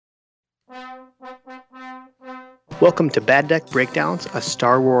Welcome to Bad Deck Breakdowns, a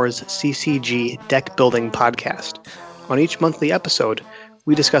Star Wars CCG deck building podcast. On each monthly episode,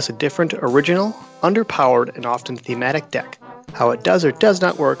 we discuss a different, original, underpowered, and often thematic deck, how it does or does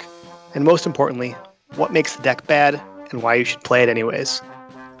not work, and most importantly, what makes the deck bad and why you should play it anyways.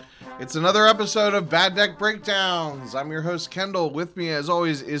 It's another episode of Bad Deck Breakdowns. I'm your host, Kendall. With me, as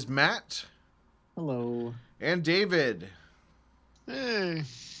always, is Matt. Hello. And David. Hey.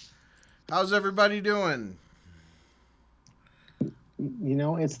 How's everybody doing? You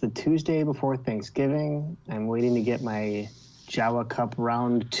know, it's the Tuesday before Thanksgiving. I'm waiting to get my Jawa Cup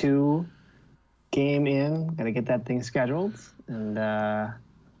Round 2 game in. Got to get that thing scheduled. And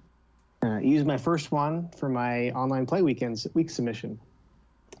use my first one for my online play week submission.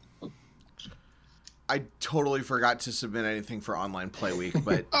 I totally forgot to submit anything for online play week,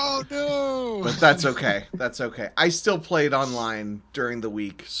 but Oh no! but that's okay. That's okay. I still played online during the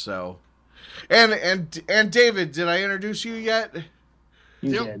week, so. And David, did I introduce you yet?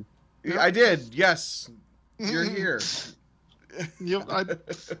 You Yep. did. Yep. I did. Yes, you're here. Yep,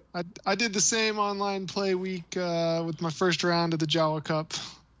 I did the same online play week with my first round of the Jawa Cup,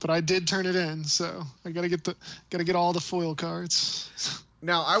 but I did turn it in, so I gotta get all the foil cards.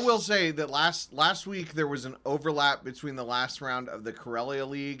 Now, I will say that last week there was an overlap between the last round of the Corellia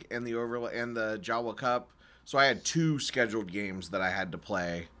League and the Jawa Cup, so I had 2 scheduled games that I had to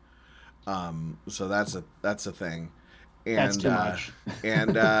play. So that's a thing. And, That's too much.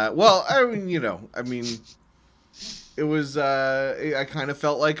 Well, I mean, it was. I kind of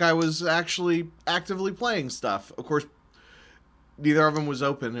felt like I was actually actively playing stuff. Of course, neither of them was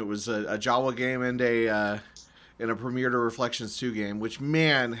open. It was a Jawa game and a Premier to Reflections 2 game, which,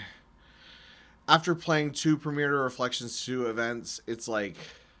 man, after playing 2 Premier to Reflections 2 events, it's like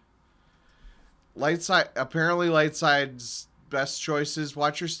apparently Lightside's best choice is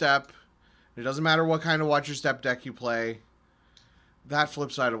Watch Your Step. It doesn't matter what kind of Watch Your Step deck you play. That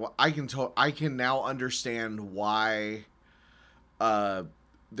flip side of I can now understand why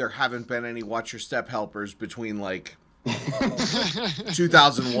there haven't been any Watch Your Step helpers between like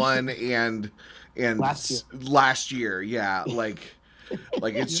 2001 and last year. Yeah, like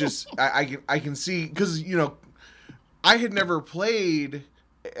it's just I can see, because I had never played,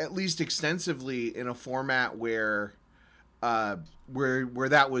 at least extensively, in a format where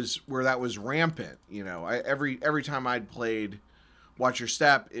that was rampant. Every time I'd played Watch Your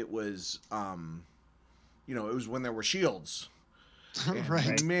Step, it was it was when there were shields. And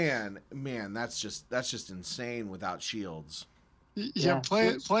Right. Man, that's just insane without shields. Yeah,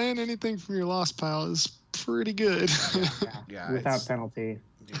 playing anything from your lost pile is pretty good. Yeah, Without penalty.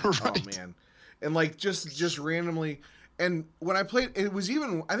 Yeah, Right. Oh man, and like just randomly. And when I played, I think it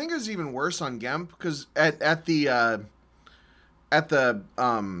was even worse on Gemp, because at the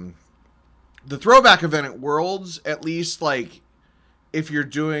throwback event at Worlds, at least, like, if you're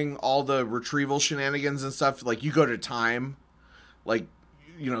doing all the retrieval shenanigans and stuff, like, you go to time, like,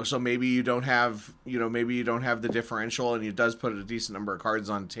 so maybe you don't have the differential, and it does put a decent number of cards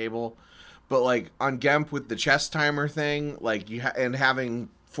on the table. But like on Gemp with the chess timer thing, like and having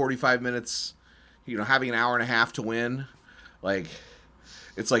 45 minutes, having an hour and a half to win, like,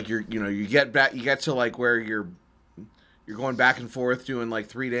 it's like you get to like where you're going back and forth doing like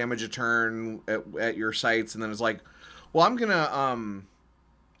 3 damage a turn at your sites, and then it's like, well, I'm gonna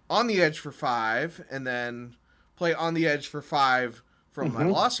on the edge for 5, and then play on the edge for 5 from my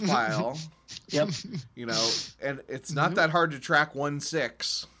lost pile. Yep. And it's not that hard to track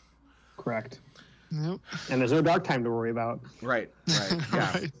 1/6. Correct. Yep. And there's no dark time to worry about. Right. Yeah.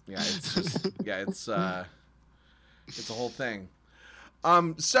 Right. Yeah. It's just, it's a whole thing.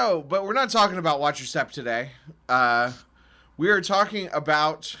 But we're not talking about Watch Your Step today. We are talking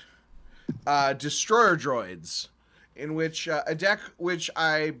about Destroyer Droids, in which a deck which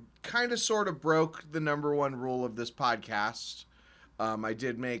I kind of sort of broke the number 1 rule of this podcast. I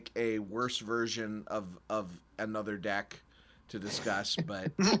did make a worse version of another deck to discuss,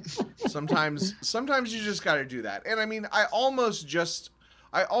 but sometimes you just got to do that. And I mean, I almost just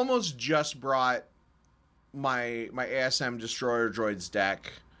brought my ASM Destroyer Droids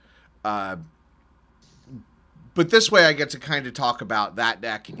deck, but this way I get to kind of talk about that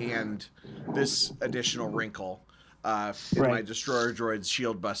deck and this additional wrinkle in my Destroyer Droids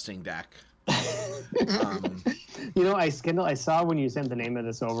shield busting deck. I saw when you sent the name of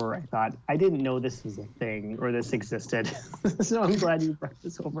this over, I thought, I didn't know this was a thing or this existed. So I'm glad you brought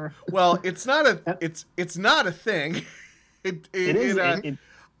this over. Well, it's not a thing. It is.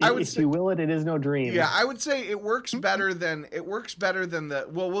 If you will it, it is no dream. Yeah, I would say it works better than the.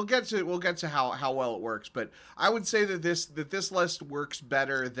 Well, we'll get to how well it works, but I would say that this list works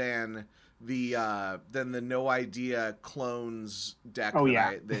better than the No Idea clones deck. Oh,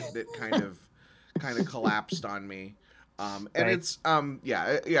 that kind of collapsed on me. And right. It's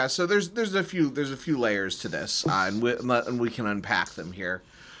yeah. So there's a few layers to this, and we can unpack them here.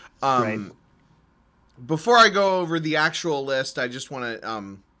 Right. Before I go over the actual list, I just want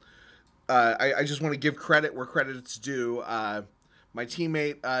to I just want to give credit where credit's due. My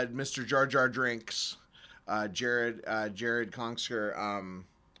teammate, Mr. Jar Jar Drinks, Jared Kongsker,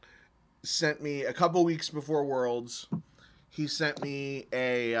 sent me a couple weeks before Worlds. He sent me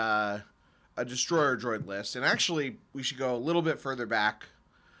a Destroyer Droid list, and actually we should go a little bit further back.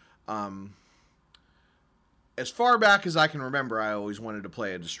 As far back as I can remember, I always wanted to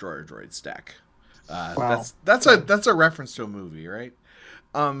play a Destroyer Droid deck. Wow. That's a reference to a movie, right?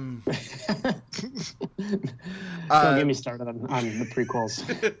 Don't get me started on the prequels.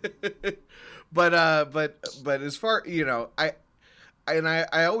 but as far,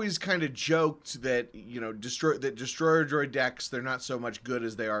 I always kind of joked that Destroyer Droid decks, they're not so much good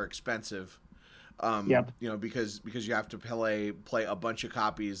as they are expensive. Yep. Because you have to play a bunch of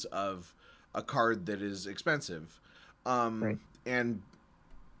copies of a card that is expensive. Right. And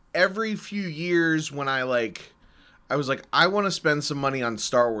every few years when I was like, I want to spend some money on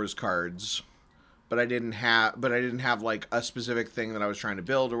Star Wars cards, but I didn't have like a specific thing that I was trying to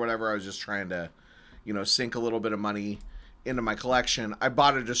build or whatever. I was just trying to, sink a little bit of money into my collection. I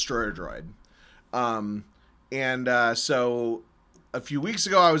bought a Destroyer Droid. So a few months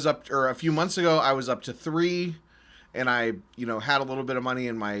ago, I was up to 3, and I, had a little bit of money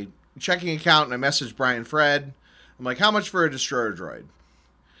in my checking account, and I messaged Brian Fred. I'm like, how much for a Destroyer Droid?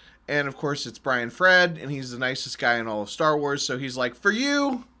 And of course it's Brian Fred, and he's the nicest guy in all of Star Wars. So he's like, for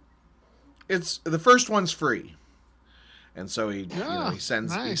you, it's the first one's free. And so he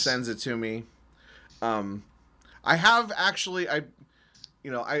sends it to me. I have actually, I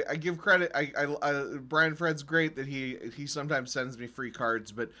give credit. Brian Fred's great that he sometimes sends me free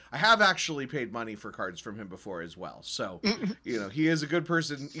cards, but I have actually paid money for cards from him before as well. So, he is a good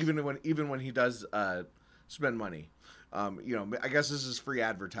person even when he does spend money. I guess this is free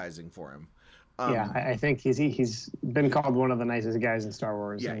advertising for him. I think he's been called one of the nicest guys in Star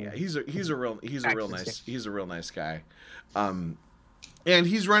Wars. Yeah, he's a real nice guy. And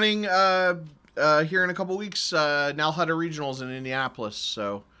he's running here in a couple weeks Nal Hutta Regionals in Indianapolis,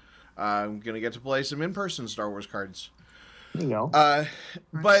 so I'm gonna get to play some in-person Star Wars cards. There you go.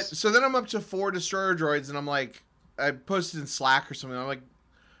 But so then I'm up to 4 Destroyer Droids, and I'm like, I posted in Slack or something. I'm like,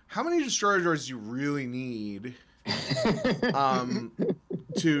 how many Destroyer Droids do you really need?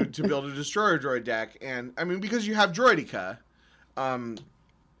 To build a Destroyer Droid deck? And I mean, because you have Droideka,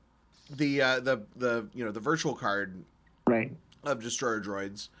 the virtual card, right, of Destroyer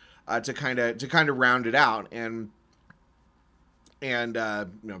Droids, to kind of round it out, and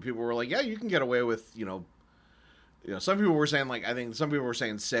people were like, yeah, you can get away with, some people were saying, like, I think some people were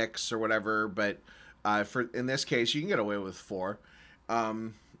saying 6 or whatever, but in this case you can get away with 4.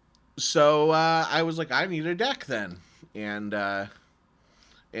 So I was like, I need a deck then, and that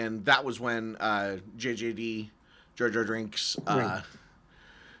was when JJD, Jar Jar Drinks,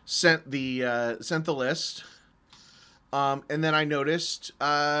 sent the list, and then I noticed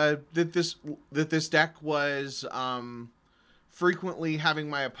that this deck was frequently having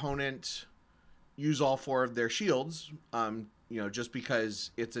my opponent use all 4 of their shields, just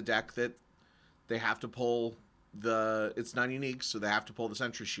because it's a deck that they have to pull. It's non-unique, so they have to pull the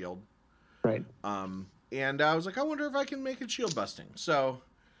Sentry Shield. Right. And I was like, I wonder if I can make it shield busting. So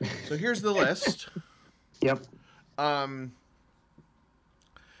here's the list. Yep. And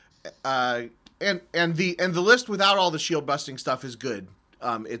the list without all the shield busting stuff is good.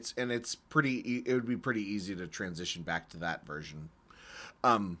 It would be pretty easy to transition back to that version.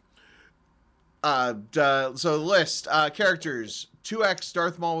 So the list, characters: 2x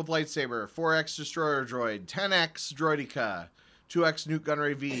Darth Maul with lightsaber, 4x Destroyer Droid, 10x Droideka, 2x Nute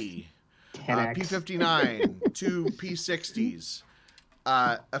Gunray V, P-59, 2 P-60s.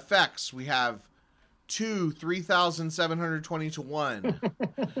 Effects, we have 2 3,720 to 1.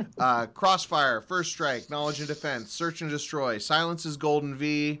 Crossfire, First Strike, Knowledge and Defense, Search and Destroy, Silence is Golden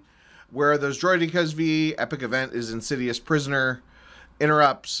V, Where Are Those Droidekas V, Epic Event is Insidious Prisoner,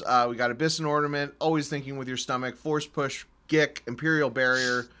 Interrupts, we got Abyss and Ornament, Always Thinking with Your Stomach, Force Push, Gick, Imperial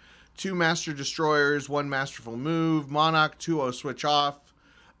Barrier, 2 Master Destroyers, 1 Masterful Move, Monarch, 2-0 Switch Off,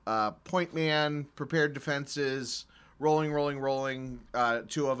 Point Man, Prepared Defenses, Rolling,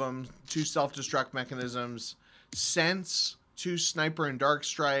 2 of them, 2 Self-Destruct Mechanisms, Sense, two sniper and dark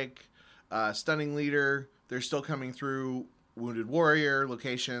strike, stunning leader. They're still coming through. Wounded warrior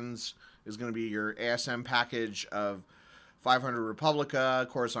locations is going to be your ASM package of 500 Republica,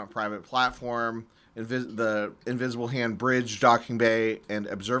 Coruscant private platform, the Invisible Hand bridge, docking bay, and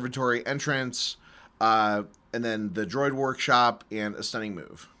observatory entrance, and then the droid workshop and a stunning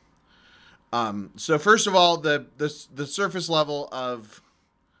move. So first of all, the surface level of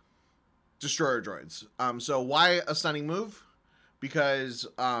destroyer droids. So why a stunning move? Because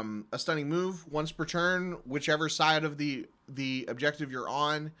a stunning move, once per turn, whichever side of the objective you're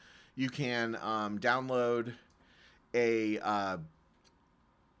on, you can download a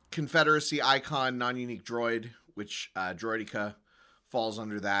Confederacy icon non-unique droid, which Droideka falls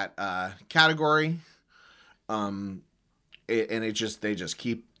under that category. They just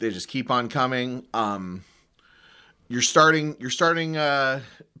keep on coming. Your starting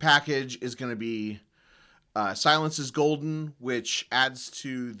package is going to be Silence is Golden, which adds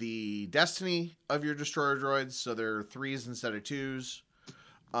to the destiny of your destroyer droids, so they're 3s instead of 2s.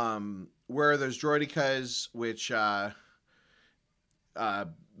 Where are those Droidekas, which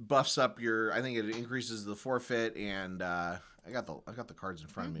buffs up your, I think it increases the forfeit, and I got the cards in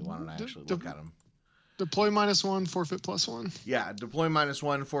front of me. Why don't I actually look at them? Deploy -1, forfeit +1. Yeah, deploy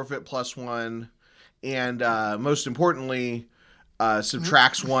 -1, forfeit +1, and most importantly,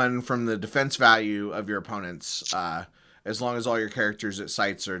 subtracts 1 from the defense value of your opponents, as long as all your characters at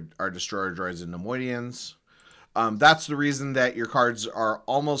sites are destroyer droids and Neimoidians. That's the reason that your cards are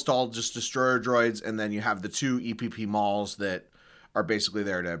almost all just destroyer droids, and then you have the 2 EPP Mauls that are basically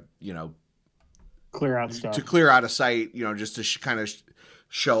there to, clear out stuff. to clear out a site, just to kind of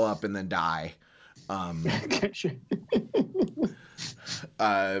show up and then die. I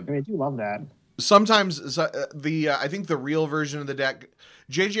do love that. Sometimes I think the real version of the deck,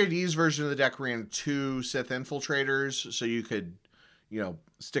 JJD's version of the deck, ran 2 Sith infiltrators, so you could,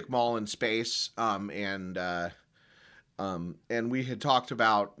 stick Maul in space. And we had talked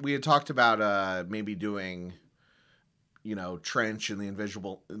about maybe doing, Trench and the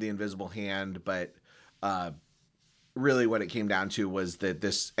invisible hand, but really what it came down to was that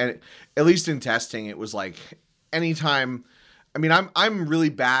this, and at least in testing, it was like anytime. I mean, I'm really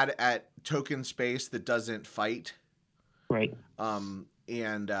bad at token space that doesn't fight, right?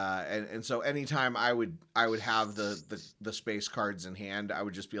 And so anytime I would have the space cards in hand, I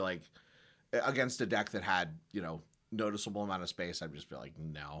would just be like, against a deck that had noticeable amount of space, I'd just be like,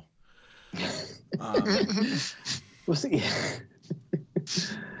 no. We'll see.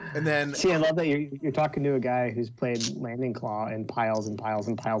 And then I love that you're talking to a guy who's played Landing Claw in piles and piles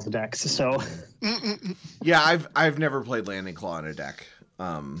and piles of decks. So yeah, I've never played Landing Claw in a deck.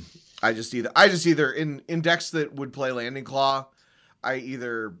 I just either in decks that would play Landing Claw, I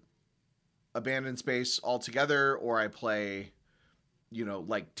either abandon space altogether, or I play,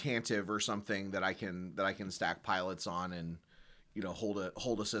 like Tantive or something that I can stack pilots on and,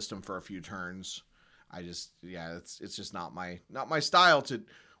 hold a system for a few turns. It's just not my style to.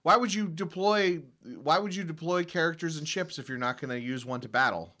 Why would you deploy characters and ships if you're not going to use one to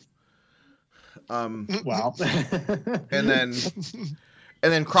battle? Wow. and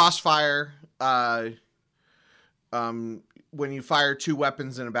then Crossfire. When you fire 2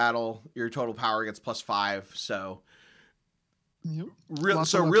 weapons in a battle, your total power gets +5. So, Yep.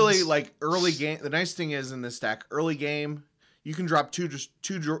 Really, like early game. The nice thing is in this deck, early game, you can drop two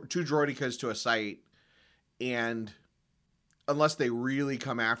Droidekas to a site, and unless they really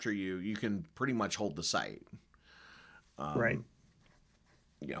come after you, you can pretty much hold the site. Right.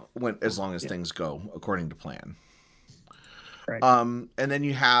 As long as things go according to plan. Right. And then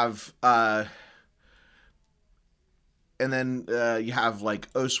you have like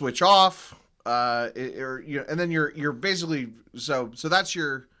O switch off, and then you're basically so that's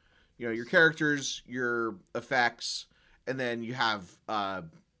your your characters, your effects, and then you have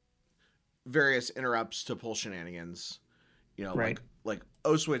various interrupts to pull shenanigans. Right. Like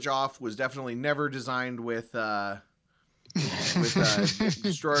O switch off was definitely never designed with destroyer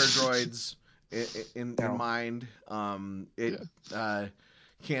droids in mind. It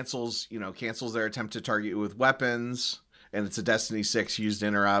cancels their attempt to target you with weapons, and it's a Destiny 6 used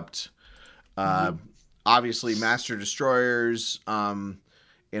interrupt. Obviously Master Destroyers, and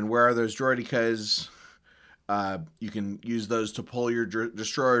where are those Droidekas? You can use those to pull your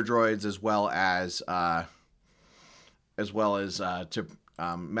destroyer droids, as well as to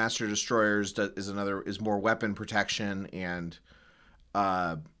Master Destroyers is more weapon protection, and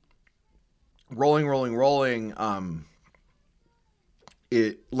rolling.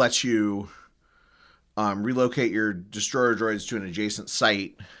 It lets you relocate your destroyer droids to an adjacent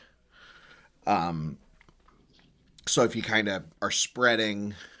site. So if you kind of are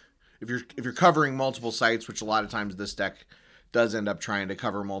spreading, if you're covering multiple sites, which a lot of times this deck does end up trying to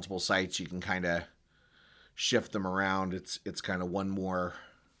cover multiple sites, you can kind of shift them around. It's kind of one more.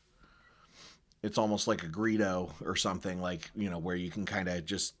 It's almost like a Greedo or something, like, where you can kind of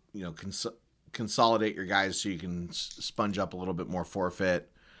just consolidate your guys so you can sponge up a little bit more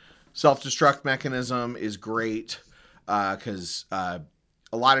forfeit. Self-destruct mechanism is great because a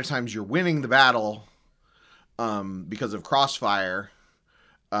lot of times you're winning the battle because of crossfire,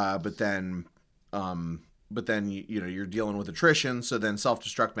 but then you're dealing with attrition. So then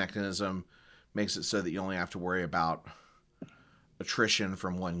self-destruct mechanism makes it so that you only have to worry about attrition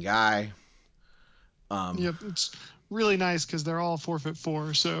from one guy. Yep, it's really nice because they're all forfeit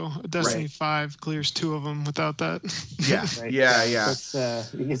 4, so Destiny 5 clears 2 of them without that. Yeah, right. yeah. It's,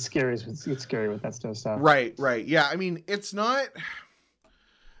 it gets scary with that stuff. Right. Yeah, I mean, it's not.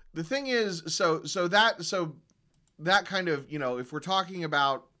 The thing is, so that kind of, if we're talking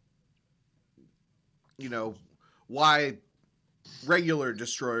about, why regular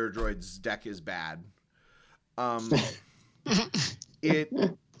Destroyer Droids deck is bad, it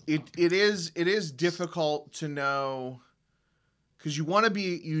is difficult to know, because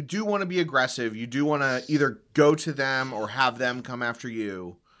you do want to be aggressive. You do want to either go to them or have them come after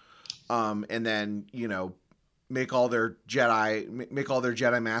you, and then make all their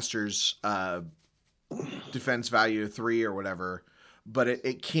Jedi Masters defense value 3 or whatever. But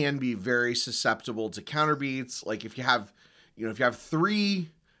it can be very susceptible to counter beats. Like if you have 3,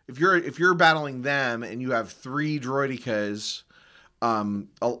 if you're battling them and you have 3 droidicas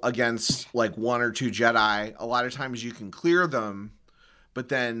against like 1 or 2 Jedi, a lot of times you can clear them, but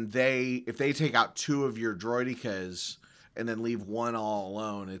then if they take out 2 of your droidicas and then leave 1 all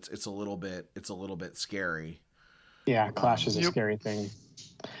alone, it's a little bit scary. Yeah, Clash is a scary thing.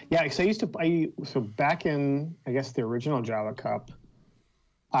 Yeah, because so back in, I guess, the original Java Cup,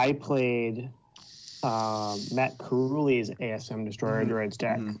 I played Matt Caruli's ASM Destroyer Droids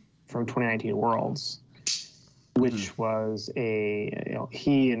deck from 2019 Worlds, which was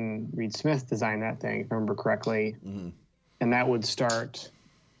he and Reed Smith designed that thing, if I remember correctly. And that would start,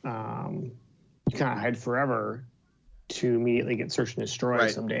 you cannot hide forever to immediately get search and destroy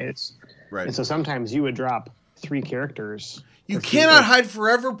some days. Right. And so sometimes you would drop 3 characters. You cannot hide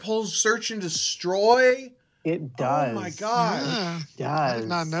forever pulls search and destroy? It does. Oh my god. Yeah, It does. I did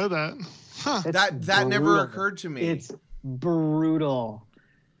not know that. Huh. That never occurred to me. It's brutal.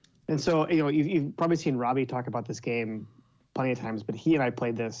 And so, you've probably seen Robbie talk about this game plenty of times, but he and I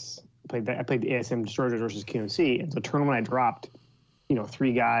played this. I played the ASM Destroyers versus QMC, and so turn 1 I dropped,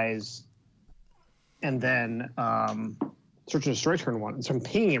 3 guys, and then search and destroy turn 1, and so I'm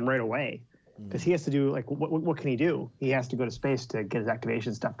pinging him right away because he has to do what can he do? He has to go to space to get his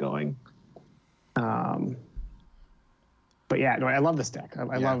activation stuff going. But yeah, no, I love this deck.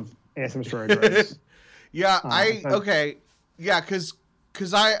 I love ASM Destroyer Droids.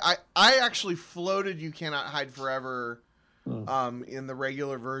 Because I actually floated You Cannot Hide Forever in the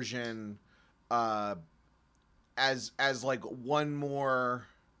regular version as like 1 more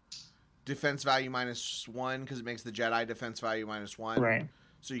defense value -1, because it makes the Jedi defense value -1. Right.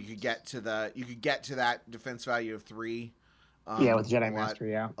 So you could get to that defense value of 3. With Jedi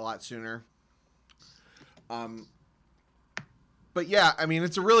Master, a lot sooner. But yeah, I mean,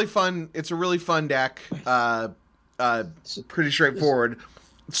 it's a really fun deck. Pretty straightforward.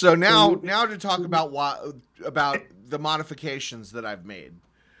 So now to talk about the modifications that I've made.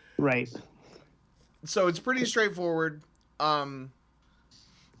 Right. So it's pretty straightforward.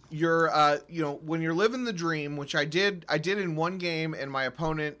 You're when you're living the dream, which I did in 1 game, and my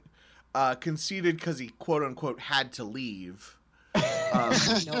opponent conceded because he quote unquote had to leave. No,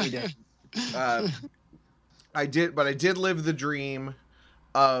 he didn't. I did live the dream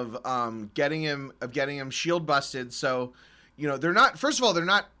of getting him shield busted. So, they're not, first of all, they're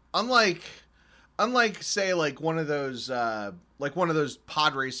not, unlike say like one of those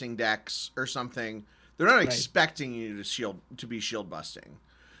pod racing decks or something, they're not expecting you to be shield busting.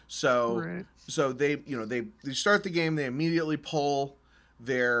 So so they start the game, they immediately pull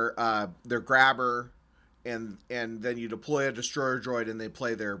their grabber, and then you deploy a destroyer droid and they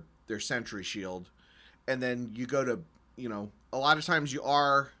play their sentry shield. And then you go to, a lot of times you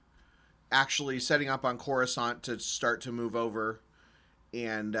are actually setting up on Coruscant to start to move over,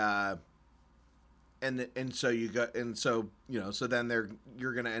 and so you go, and so so then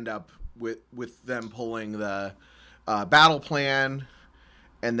you're gonna end up with them pulling the battle plan,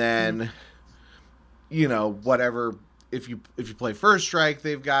 and then whatever, if you play First Strike,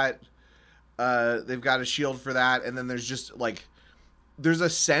 they've got a shield for that, and then there's just there's a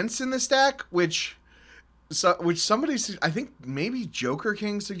sense in this deck which which somebody, I think maybe Joker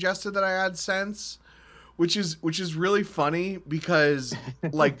King suggested that I add Sense, which is really funny because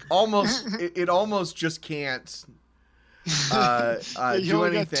like it almost just can't you do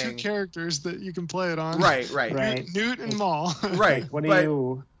only anything. got 2 characters that you can play it on. Right. Newt and Maul. Right. What do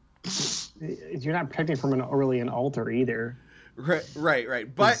you? You're not protecting from an altar either. Right.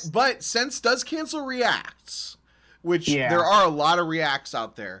 But Sense does cancel reacts, which Yeah. there are a lot of reacts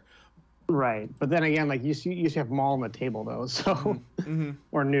out there. Right, but then again, like you used to have Maul on the table though, so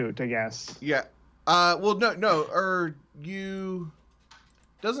or Newt, I guess. Yeah. Well, no. Or you?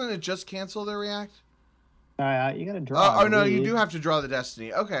 Doesn't it just cancel the react? You got to draw. Oh no, you do have to draw the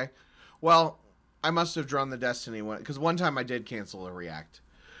destiny. Okay. Well, I must have drawn the destiny one because one time I did cancel a react.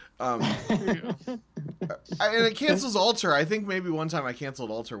 And it cancels altar. I think maybe one time I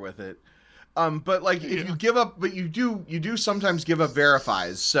canceled altar with it. But like if you give up, but you do sometimes give up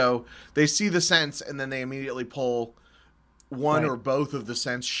verifies. So they see the sense and then they immediately pull one or both of the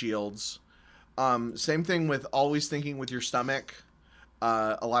sense shields. Same thing with always thinking with your stomach.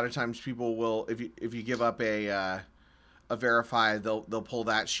 A lot of times people will, if you give up a verify, they'll pull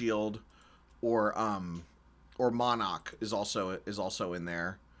that shield, or Monarch is also in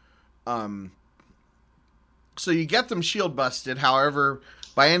there. So you get them shield busted, however,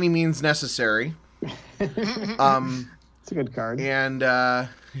 by any means necessary. It's a good card. And by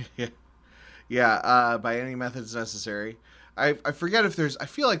any methods necessary. I forget if I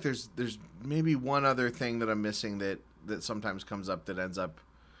feel like there's maybe one other thing that I'm missing that sometimes comes up that ends up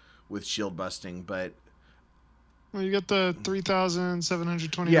with shield busting, but well, you got the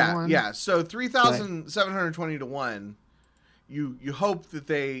 3,720 to 1. Yeah. So 3,720 to 1. You hope that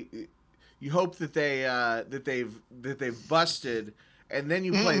they've busted, and then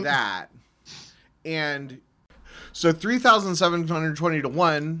you play that, and so 3,720 to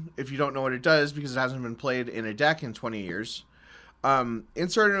 1. If you don't know what it does, because it hasn't been played in a deck in 20 years,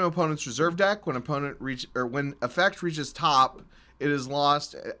 insert an opponent's reserve deck. When effect reaches top, it is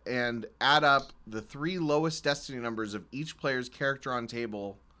lost, and add up the 3 lowest destiny numbers of each player's character on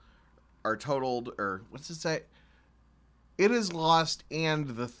table are totaled, or what's it say? It is lost and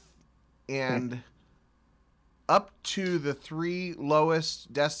up to the 3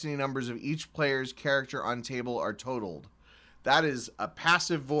 lowest destiny numbers of each player's character on table are totaled. That is a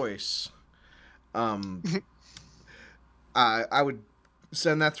passive voice. I would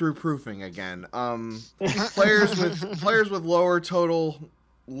send that through proofing again. Players with lower total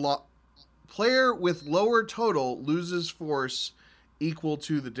player with lower total loses force equal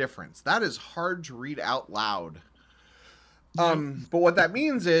to the difference. That is hard to read out loud. But what that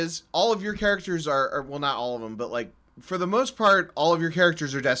means is all of your characters are well, not all of them, but like for the most part, all of your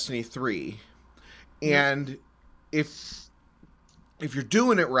characters are Destiny 3. And if you're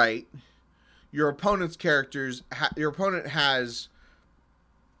doing it right, your opponent's characters, your opponent has,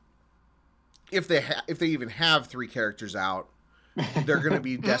 if they even have 3 characters out, they're going to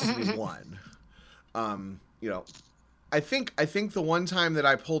be Destiny 1. I think the one time that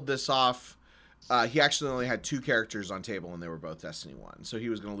I pulled this off, he actually only had 2 characters on table, and they were both Destiny 1. So he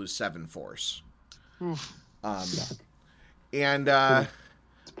was going to lose 7 force. And I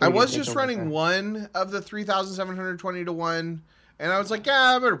was just running one of the 3,720 to 1, and I was like,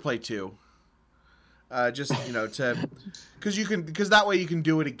 yeah, I better play 2. Because that way you can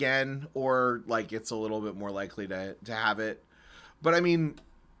do it again, or like it's a little bit more likely to have it. But I mean,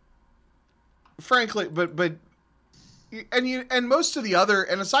 frankly, and most of the other,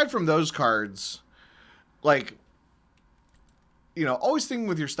 and aside from those cards, like, always thinking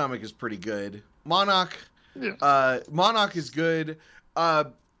with your stomach is pretty good. Monarch is good.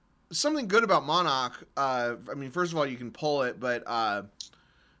 Something good about Monarch, I mean, first of all, you can pull it, but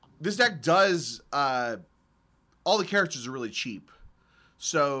this deck does, all the characters are really cheap.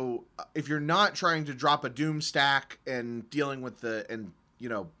 So if you're not trying to drop a Doom stack and dealing with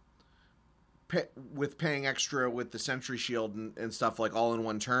with paying extra with the Sentry Shield and stuff, like all in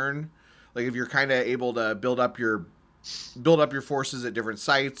one turn, like if you're kind of able to build up your forces at different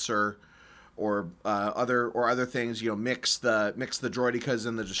sites or other things, mix the droidicas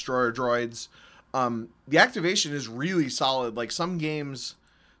and the destroyer droids, the activation is really solid. Like some games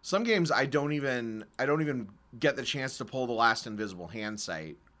I don't even get the chance to pull the last invisible hand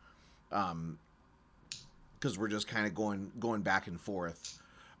sight, because we're just kind of going back and forth.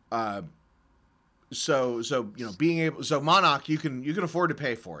 So Monarch, you can afford to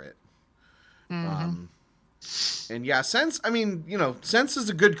pay for it. And yeah, Sense, I mean, Sense is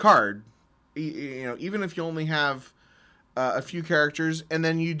a good card, even if you only have a few characters. And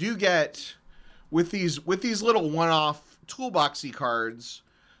then you do get with these little one-off toolboxy cards,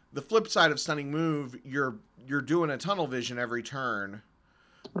 the flip side of Stunning Move, you're doing a tunnel vision every turn.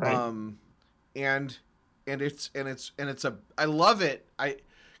 Right. And it's I love it. I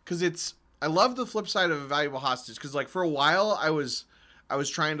love the flip side of a valuable hostage, because like for a while I was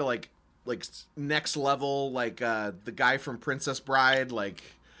trying to like next level, like the guy from Princess Bride, like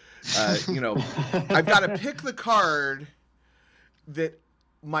I've got to pick the card that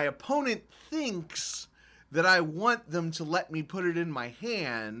my opponent thinks that I want them to let me put it in my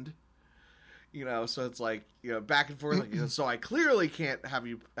hand, so it's like, back and forth, like, so I clearly can't have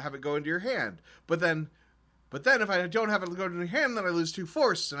it go into your hand, but then if I don't have it go into your hand, then I lose 2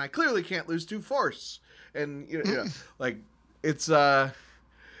 force, and I clearly can't lose 2 force, and like it's I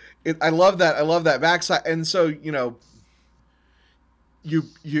love that backside, and so you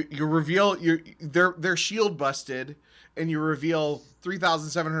reveal they're shield busted, and you reveal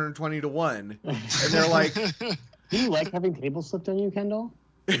 3,720 to 1, and they're like, do you like having tables slipped on you, Kendall?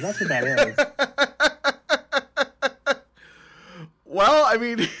 'Cause that's what that is. Well, I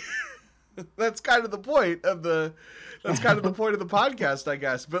mean, that's kind of the point of the podcast, I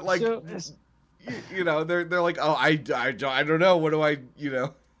guess. But like, they're like, oh, I don't know. What do I, do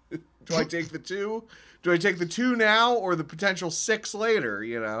I take the 2? Do I take the 2 now, or the potential 6 later?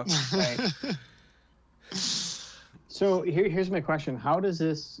 Right. So here's my question: how does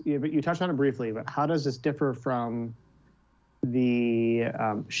this? You touched on it briefly, but how does this differ from the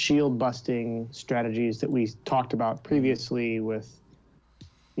shield busting strategies that we talked about previously with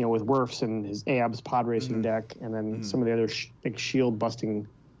with Werfs and his Abs pod racing deck, and then some of the other shield busting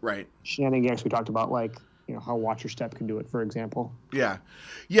shenanigans we talked about, like how Watch Your Step can do it, for example. Yeah,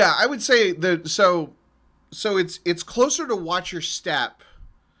 I would say so it's closer to Watch Your Step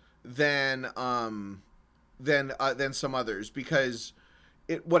than some others, because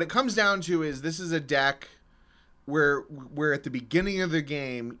what it comes down to is this is a deck where at the beginning of the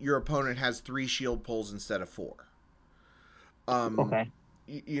game your opponent has 3 shield pulls instead of 4. Okay.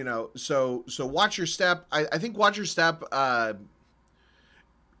 So Watch Your Step. I think Watch Your Step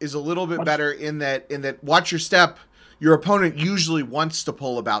is a little bit better in that Watch Your Step, your opponent usually wants to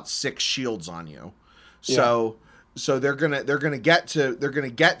pull about 6 shields on you. So they're gonna get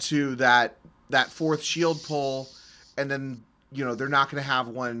to that 4th shield pull, and then they're not gonna have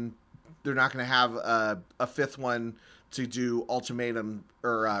one. They're not gonna have a 5th one to do ultimatum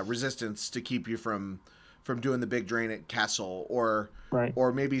or resistance to keep you from doing the big drain at Kessel, or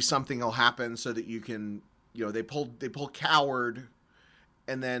maybe something will happen so that you can they pull Coward,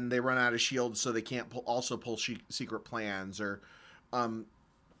 and then they run out of shields, so they can't pull Secret Plans, or so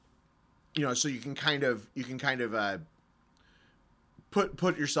you can kind of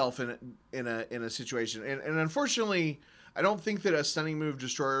put yourself in a situation, and unfortunately I don't think that a Stunning Move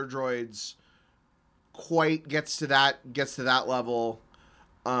Destroyer Droids quite gets to that level.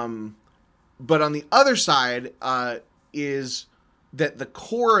 But on the other side is that the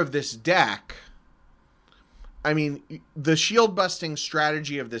core of this deck, I mean, the shield busting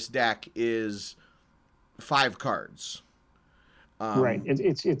strategy of this deck is 5 cards. Right.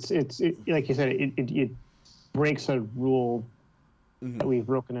 It's like you said, it breaks a rule that we've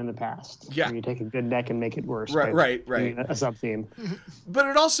broken in the past. Yeah. Where you take a good deck and make it worse. Right. A sub theme. But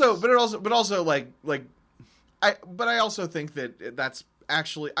I also think that that's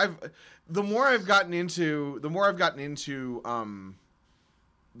actually the more I've gotten into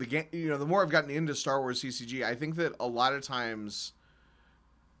the game, the more I've gotten into Star Wars CCG, I think that a lot of times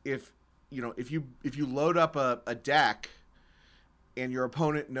if you load up a deck and your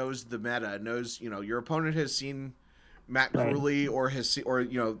opponent knows the meta, your opponent has seen Matt Crewley, or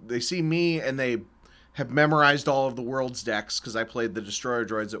they see me and they have memorized all of the Worlds decks because I played the Destroyer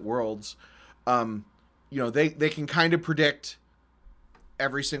Droids at Worlds. They can kind of predict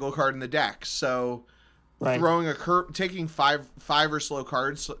every single card in the deck. So throwing taking five or so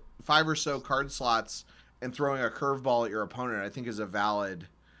card slots and throwing a curveball at your opponent, I think is a valid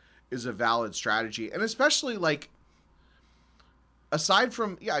strategy. And especially like aside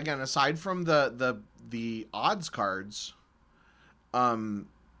from the odds cards,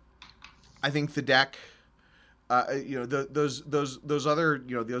 I think the deck, those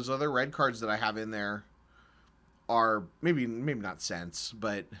other red cards that I have in there are maybe not sense,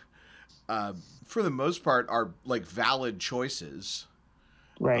 but for the most part are like valid choices.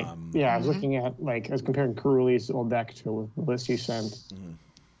 Right. I was looking at I was comparing Kuruli's old deck to the list you sent.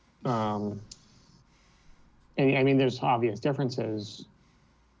 And I mean, there's obvious differences,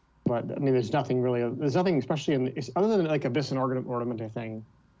 but I mean, there's nothing especially other than like Abyss and Ornament, I think,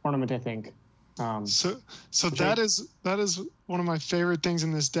 So that is one of my favorite things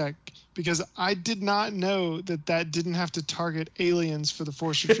in this deck, because I did not know that didn't have to target aliens for the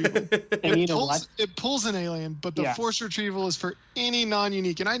force retrieval. And you know what? It pulls an alien, but the force retrieval is for any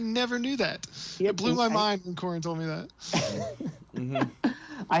non-unique, and I never knew that. It blew my mind when Corin told me that. Mm-hmm.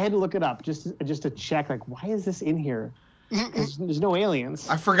 I had to look it up just to check, like, why is this in here? There's no aliens.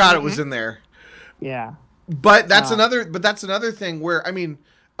 I forgot it was in there. Yeah. But that's another thing where, I mean,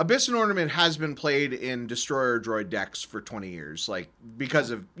 Abyss and Ornament has been played in Destroyer Droid decks for 20 years, like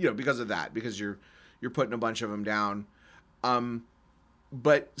because of that, because you're putting a bunch of them down.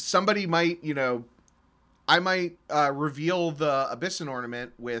 But somebody might, I might reveal the Abyss and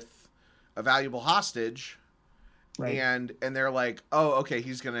Ornament with a valuable hostage, right. and they're like, oh, okay,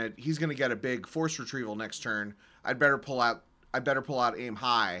 he's gonna get a big force retrieval next turn. I'd better pull out Aim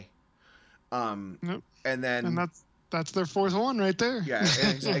High. Yep. And that's their fourth one right there. Yeah,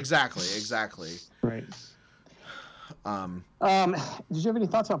 exactly. Right. Did you have any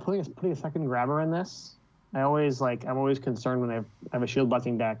thoughts about putting a second grabber in this? I'm always concerned when I have a shield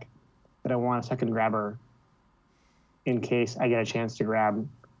busting deck that I want a second grabber in case I get a chance to grab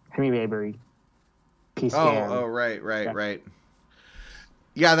Hemi Bayberry. Oh, right.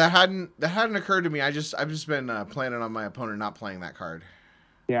 Yeah, that hadn't occurred to me. I've just been planning on my opponent not playing that card.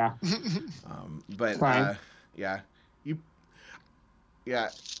 Yeah. But yeah,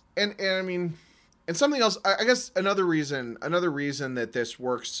 and I mean, and something else. I guess another reason that this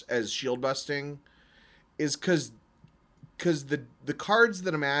works as shield busting is because the cards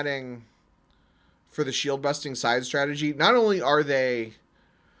that I'm adding for the shield busting side strategy, not only are the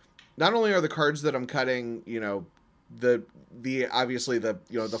cards that I'm cutting, the obviously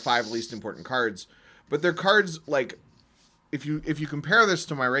the 5 least important cards, but they're cards like, if you compare this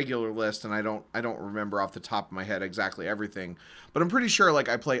to my regular list, and I don't remember off the top of my head exactly everything, but I'm pretty sure, like,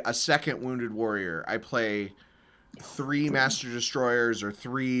 I play a second Wounded Warrior, I play 3 Master Destroyers or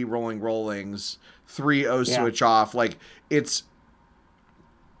 3 Rolling Rollings, 3 O Switch Off. Like,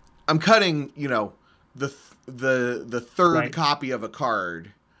 I'm cutting, the third copy of a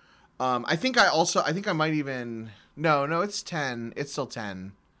card. I think I might even, no, it's 10. It's still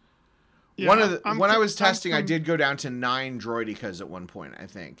 10. Yeah, when I was testing, I did go down to 9 Droidicas at one point, I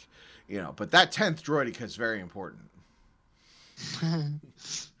think. But that 10th Droidica is very important.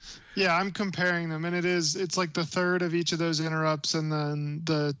 Yeah, I'm comparing them, and it's like the third of each of those interrupts, and then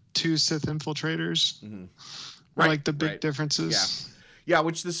the 2 Sith Infiltrators. Mm-hmm. Right, like the big differences. Yeah,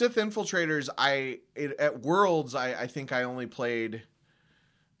 which the Sith Infiltrators, at Worlds, I think I only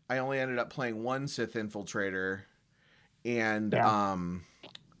ended up playing 1 Sith Infiltrator, and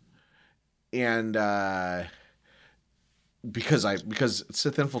because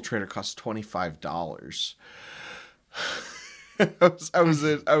Sith Infiltrator costs $25. I was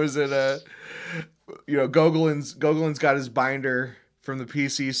at Gogolin's got his binder from the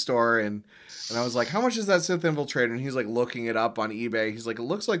PC store, and I was like, how much is that Sith Infiltrator? And he's like looking it up on eBay. He's like, it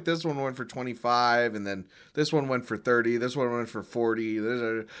looks like this one went for 25, and then this one went for 30, this one went for 40.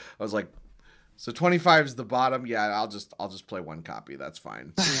 I was like, so 25 is the bottom. Yeah, I'll just play 1 copy. That's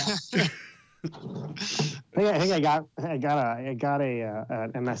fine. Yeah. I think I got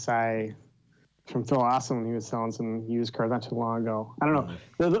an MSI from Phil Awesome when he was selling some used cards not too long ago. I don't know.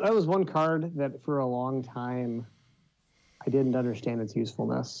 That was one card that for a long time I didn't understand its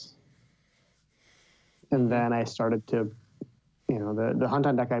usefulness, and then I started to, the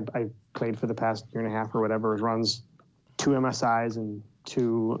Hunt-On deck I played for the past year and a half or whatever runs 2 MSIs and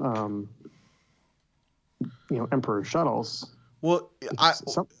 2 Emperor shuttles. Well,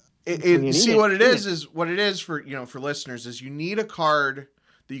 what it is for listeners is you need a card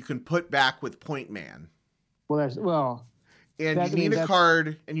that you can put back with Point Man. You need a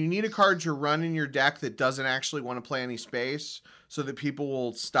card to run in your deck that doesn't actually want to play any space, so that people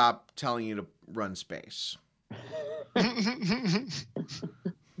will stop telling you to run space. That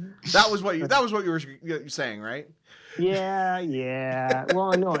was what you were saying, right? Yeah.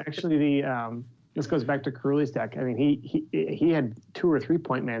 Well, no, actually, this goes back to Curly's deck. I mean, he had 2 or 3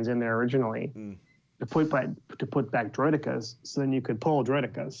 Point Mans in there originally to put back Droidicas, so then you could pull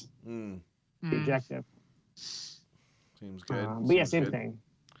Droidicas. The objective. Seems good. But yeah, same thing.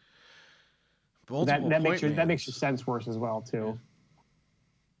 That makes your sense worse as well too.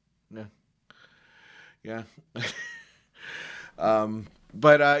 Yeah.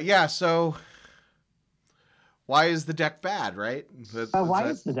 So why is the deck bad, right? Why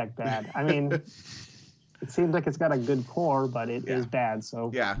is the deck bad? I mean, it seems like it's got a good core, but it is bad.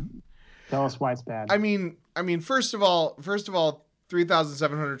 So tell us why it's bad. I mean, first of all,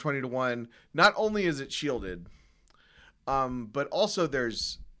 3,720 to 1. Not only is it shielded, but also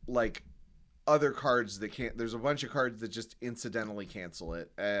there's like other cards that can't. There's a bunch of cards that just incidentally cancel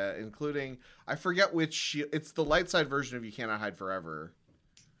it, including I forget which. It's the light side version of You Cannot Hide Forever.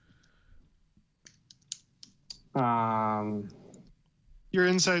 Your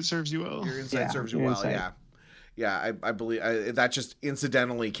insight serves you well. Your insight serves you well. Insight. Yeah. I believe that just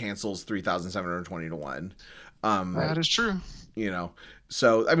incidentally cancels 3,720 to 1. That is true.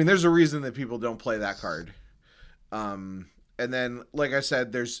 So I mean, there's a reason that people don't play that card. And then, like I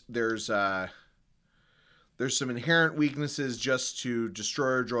said, there's some inherent weaknesses just to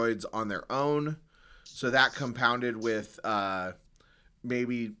destroyer droids on their own. So that compounded with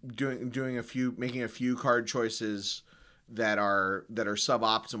maybe making a few card choices that are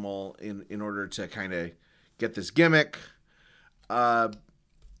suboptimal in order to kind of get this gimmick,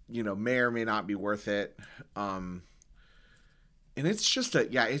 may or may not be worth it. And it's just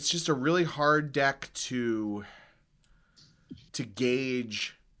a really hard deck to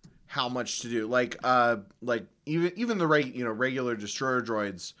gauge how much to do. Like even the regular destroyer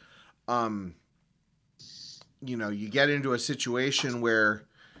droids, you get into a situation where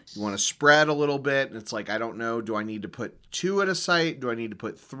you want to spread a little bit, and it's like, I don't know, do I need to put 2 at a site? Do I need to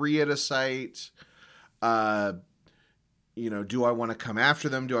put 3 at a site? Do I want to come after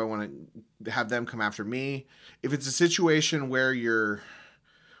them? Do I want to have them come after me? If it's a situation where you're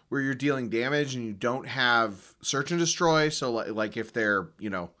dealing damage and you don't have search and destroy, so like if they're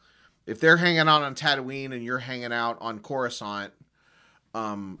hanging out on Tatooine and you're hanging out on Coruscant,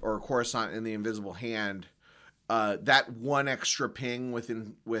 or Coruscant in the Invisible Hand, that one extra ping with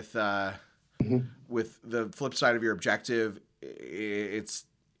the flip side of your objective, it's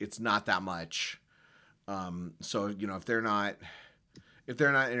not that much. So if they're not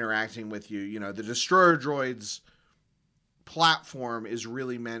interacting with you, the destroyer droids platform is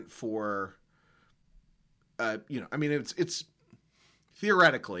really meant for, it's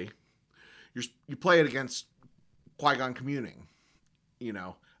theoretically you play it against Qui-Gon communing,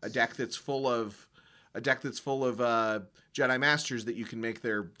 a deck that's full of Jedi Masters that you can make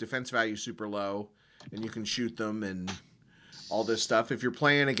their defense value super low and you can shoot them and all this stuff. If you're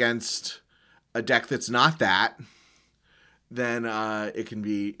playing against a deck that's not that, then it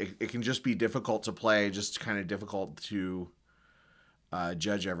can just be difficult to play, just kind of difficult to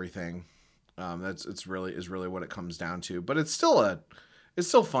judge everything. It's really what it comes down to. But it's still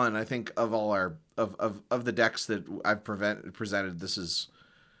fun. I think of all of the decks that I've presented, this is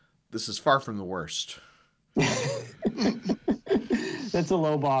far from the worst. That's a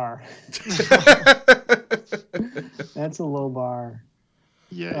low bar. That's a low bar.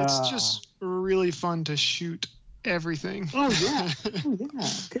 Yeah, it's just really fun to shoot everything. Oh yeah.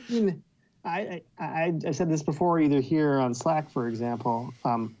 I said this before, either here on Slack, for example.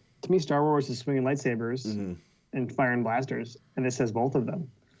 To me, Star Wars is swinging lightsabers and firing blasters, and this has both of them.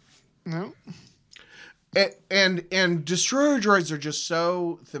 No. And destroyer droids are just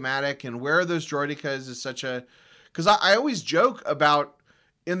so thematic, and Where Are Those Droidicas is such a, because I always joke about,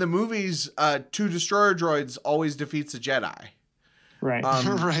 in the movies, 2 destroyer droids always defeats a Jedi. Right.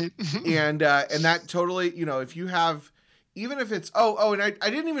 Right. and that totally, if you have, even if it's, and I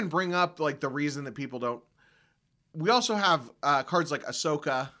didn't even bring up like the reason that people don't, we also have cards like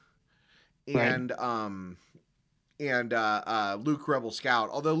Ahsoka and Luke Rebel Scout.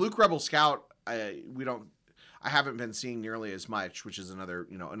 Although Luke Rebel Scout, I haven't been seeing nearly as much, which is another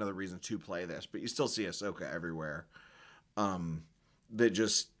reason to play this, but you still see Ahsoka everywhere. That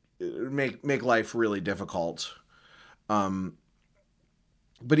just make life really difficult.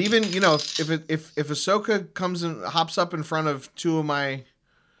 But even, if Ahsoka comes and hops up in front of two of my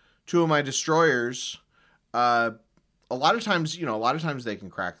destroyers, a lot of times they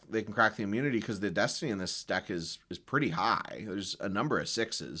can crack the immunity, because the destiny in this deck is pretty high. There's a number of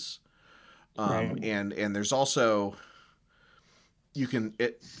 6s. Right. And there's also, if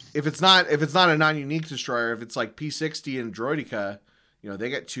it's not a non-unique destroyer, if it's like P60 and Droideka, they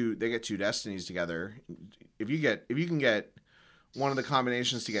get two destinies together. If you can get one of the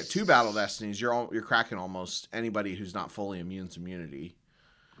combinations to get 2 battle destinies, you're cracking almost anybody who's not fully immune to immunity.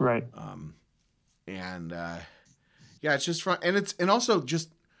 Right. It's just fun, and also just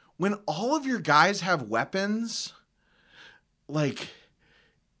when all of your guys have weapons, like,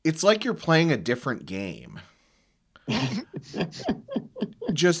 it's like you're playing a different game.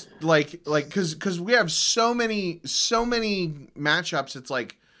 Just like because we have so many matchups. It's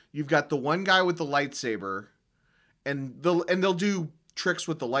like you've got the one guy with the lightsaber, and they'll do tricks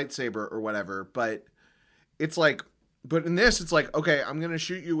with the lightsaber or whatever. But it's like, but in this, it's like, okay, I'm gonna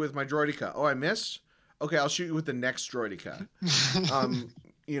shoot you with my droideka. Oh, I missed. Okay, I'll shoot you with the next droideka.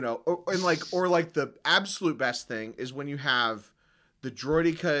 Or the absolute best thing is when you have the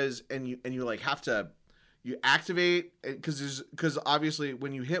droidicas, and you like have to you activate, because obviously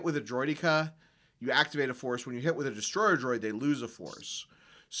when you hit with a droidica, you activate a force. When you hit with a destroyer droid, they lose a force.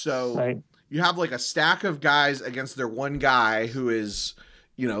 So you have like a stack of guys against their one guy who is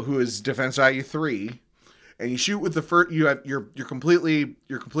defense value 3, and you shoot with the first. You're completely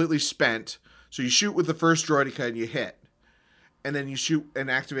spent. So you shoot with the first droidica and you hit, and then you shoot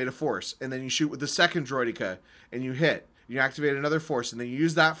and activate a force, and then you shoot with the second droidica and you hit. You activate another force, and then you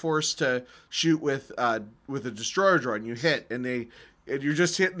use that force to shoot with a destroyer droid, and you hit, and you're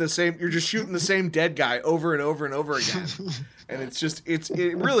just hitting the same. You're just shooting the same dead guy over and over and over again, and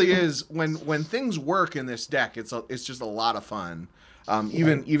it really is when things work in this deck. It's just a lot of fun,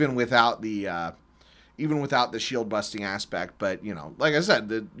 even without the shield busting aspect. But like I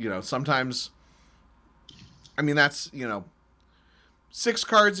said, sometimes. I mean, that's 6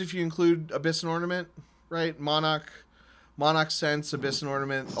 cards if you include Abyss and Ornament, right? Monarch Sense, Abyss and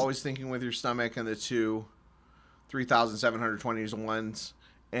Ornament, Always Thinking with Your Stomach, and the 2 3,720 ones.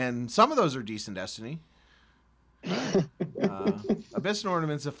 And some of those are decent Destiny. Abyss and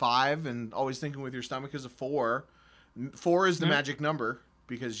Ornament's a 5, and Always Thinking with Your Stomach is a 4. 4 is the magic number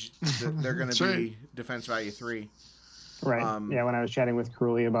because they're going to be defense value 3. Right. When I was chatting with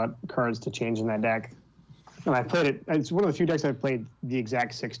Curly about cards to change in that deck, and I played it. It's one of the few decks I've played the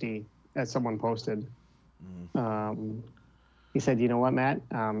exact 60 as someone posted. He said, "You know what, Matt?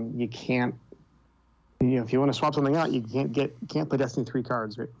 You can't. If you want to swap something out, you can't play Destiny 3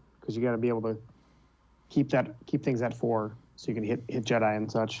 cards, right? Because you got to be able to keep things at 4, so you can hit Jedi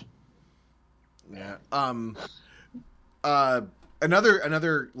and such." Yeah.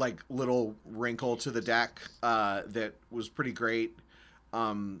 Another like little wrinkle to the deck that was pretty great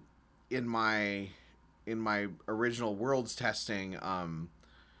in my original Worlds testing,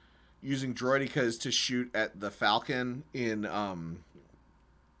 using droidicas to shoot at the Falcon in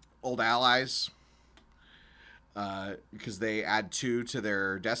Old Allies, because they add 2 to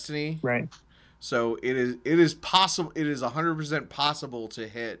their Destiny. Right. So it is possible. It is 100% possible to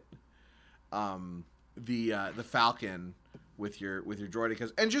hit the Falcon with your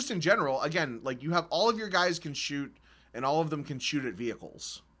droidicas, and just in general. Again, like you have all of your guys can shoot, and all of them can shoot at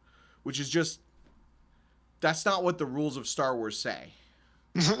vehicles, which is just. That's not what the rules of Star Wars say.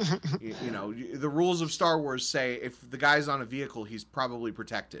 The rules of Star Wars say if the guy's on a vehicle, he's probably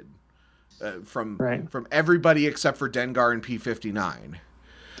protected from everybody except for Dengar and P-59.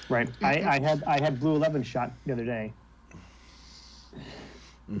 Right. I had Blue 11 shot the other day.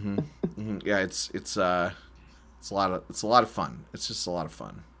 Mm-hmm. Mm-hmm. Yeah, it's a lot of fun. It's just a lot of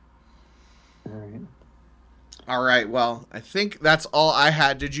fun. All right. All right. Well, I think that's all I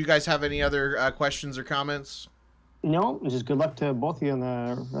had. Did you guys have any other questions or comments? No. Just good luck to both of you on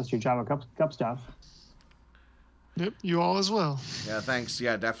the rest of your Java Cup stuff. Yep. You all as well. Yeah. Thanks.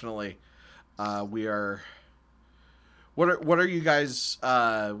 Yeah. Definitely. We are. What are you guys?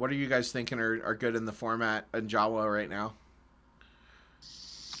 What are you guys thinking are good in the format in Jawa right now?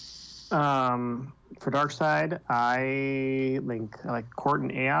 For Dark Side, I like Court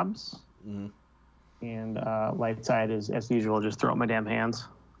and Aabs. Mm-hmm. And light side is, as usual, just throw up my damn hands.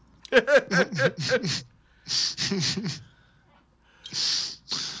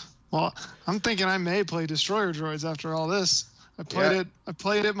 Well, I'm thinking I may play Destroyer Droids after all this. I played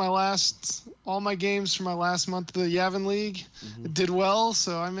it all my games for my last month of the Yavin League. Mm-hmm. It did well,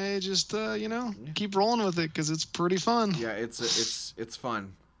 so I may just keep rolling with it because it's pretty fun. Yeah, it's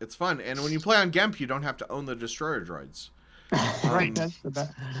fun. It's fun, and when you play on Gemp, you don't have to own the Destroyer Droids. Right, that's the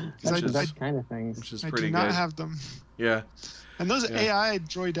best kind of things. Which is pretty good. I do not have them. Yeah, and those AI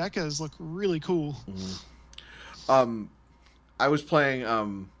droidecas look really cool. Mm-hmm. I was playing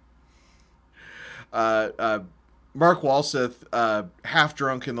Mark Walseth, half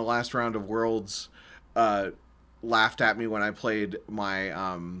drunk in the last round of Worlds, laughed at me when I played my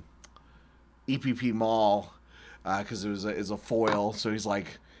EPP Maul because it was a foil. So he's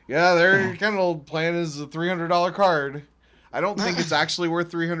like, "Yeah, their Kendall plan is a $300 card." I don't think it's actually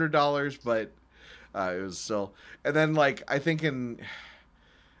worth $300, but it was still. And then that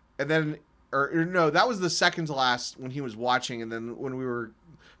was the second to last when he was watching, and then when we were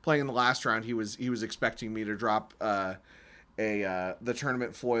playing in the last round, he was expecting me to drop the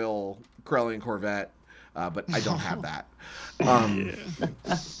tournament foil Corellian Corvette, but I don't have that.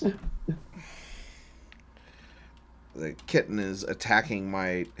 The kitten is attacking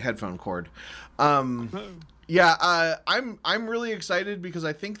my headphone cord. Yeah, I'm really excited because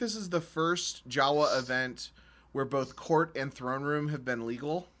I think this is the first Jawa event where both Court and Throne Room have been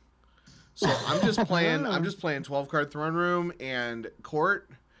legal. So I'm just playing 12 card Throne Room and Court,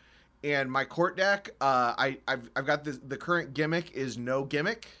 And my court deck, I've got the current gimmick is no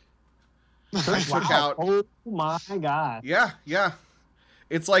gimmick. I took out. Oh my god! Yeah.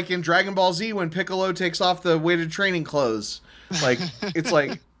 It's like in Dragon Ball Z when Piccolo takes off the weighted training clothes. Like it's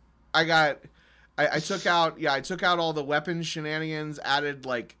like I took out all the weapon shenanigans, added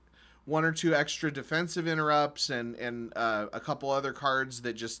like 1 or 2 extra defensive interrupts, and a couple other cards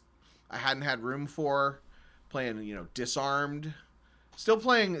that just I hadn't had room for. Playing disarmed. Still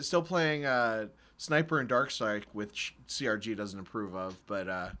playing Sniper and Darkstrike, which CRG doesn't approve of, but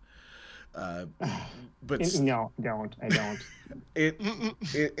no, I don't.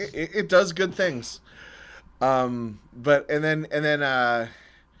 It does good things. But then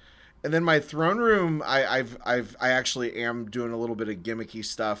my throne room, I actually am doing a little bit of gimmicky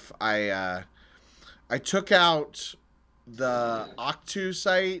stuff. I took out the Octu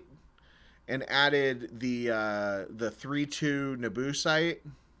site and added the 3/2 Naboo site.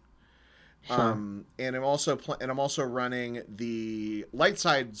 Sure. And I'm also running the light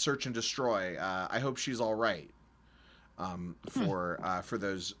side search and destroy. I hope she's all right. For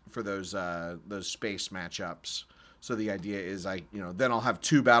those space matchups. So the idea is then I'll have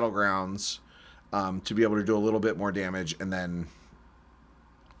 2 battlegrounds to be able to do a little bit more damage, and then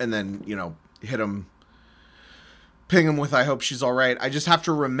hit them. Ping him with I hope she's all right. I just have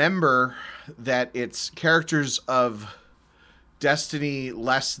to remember that it's characters of destiny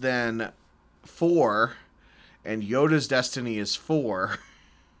less than 4, and Yoda's destiny is 4.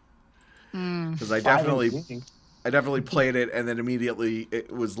 Because I definitely played it and then immediately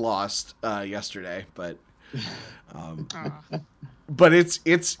it was lost yesterday. But but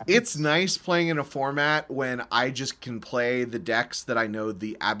it's nice playing in a format when I just can play the decks that I know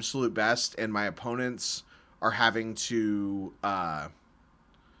the absolute best, and my opponents are having to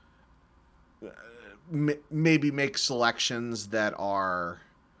maybe make selections that are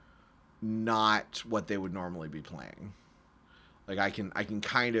not what they would normally be playing. Like I can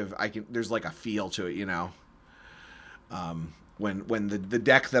there's like a feel to it, when the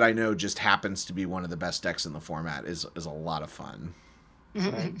deck that I know just happens to be one of the best decks in the format is a lot of fun.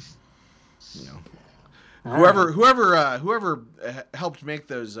 Right. Whoever helped make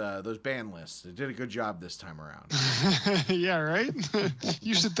those ban lists, they did a good job this time around. Yeah, right.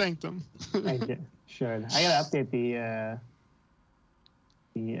 You should thank them. I should. I gotta update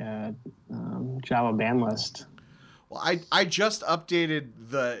the Java ban list. Well, I just updated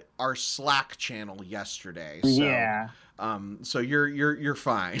our Slack channel yesterday. So, yeah. So you're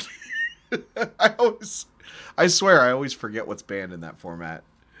fine. I swear I always forget what's banned in that format.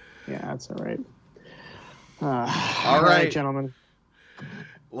 Yeah, that's all right. All right, gentlemen.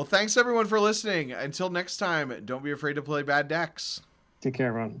 Well, thanks everyone for listening. Until next time, don't be afraid to play bad decks. Take care,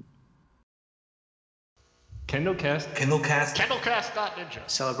 everyone. KendallCast.Ninja.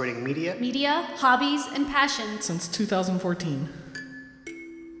 Celebrating media, hobbies, and passion since 2014.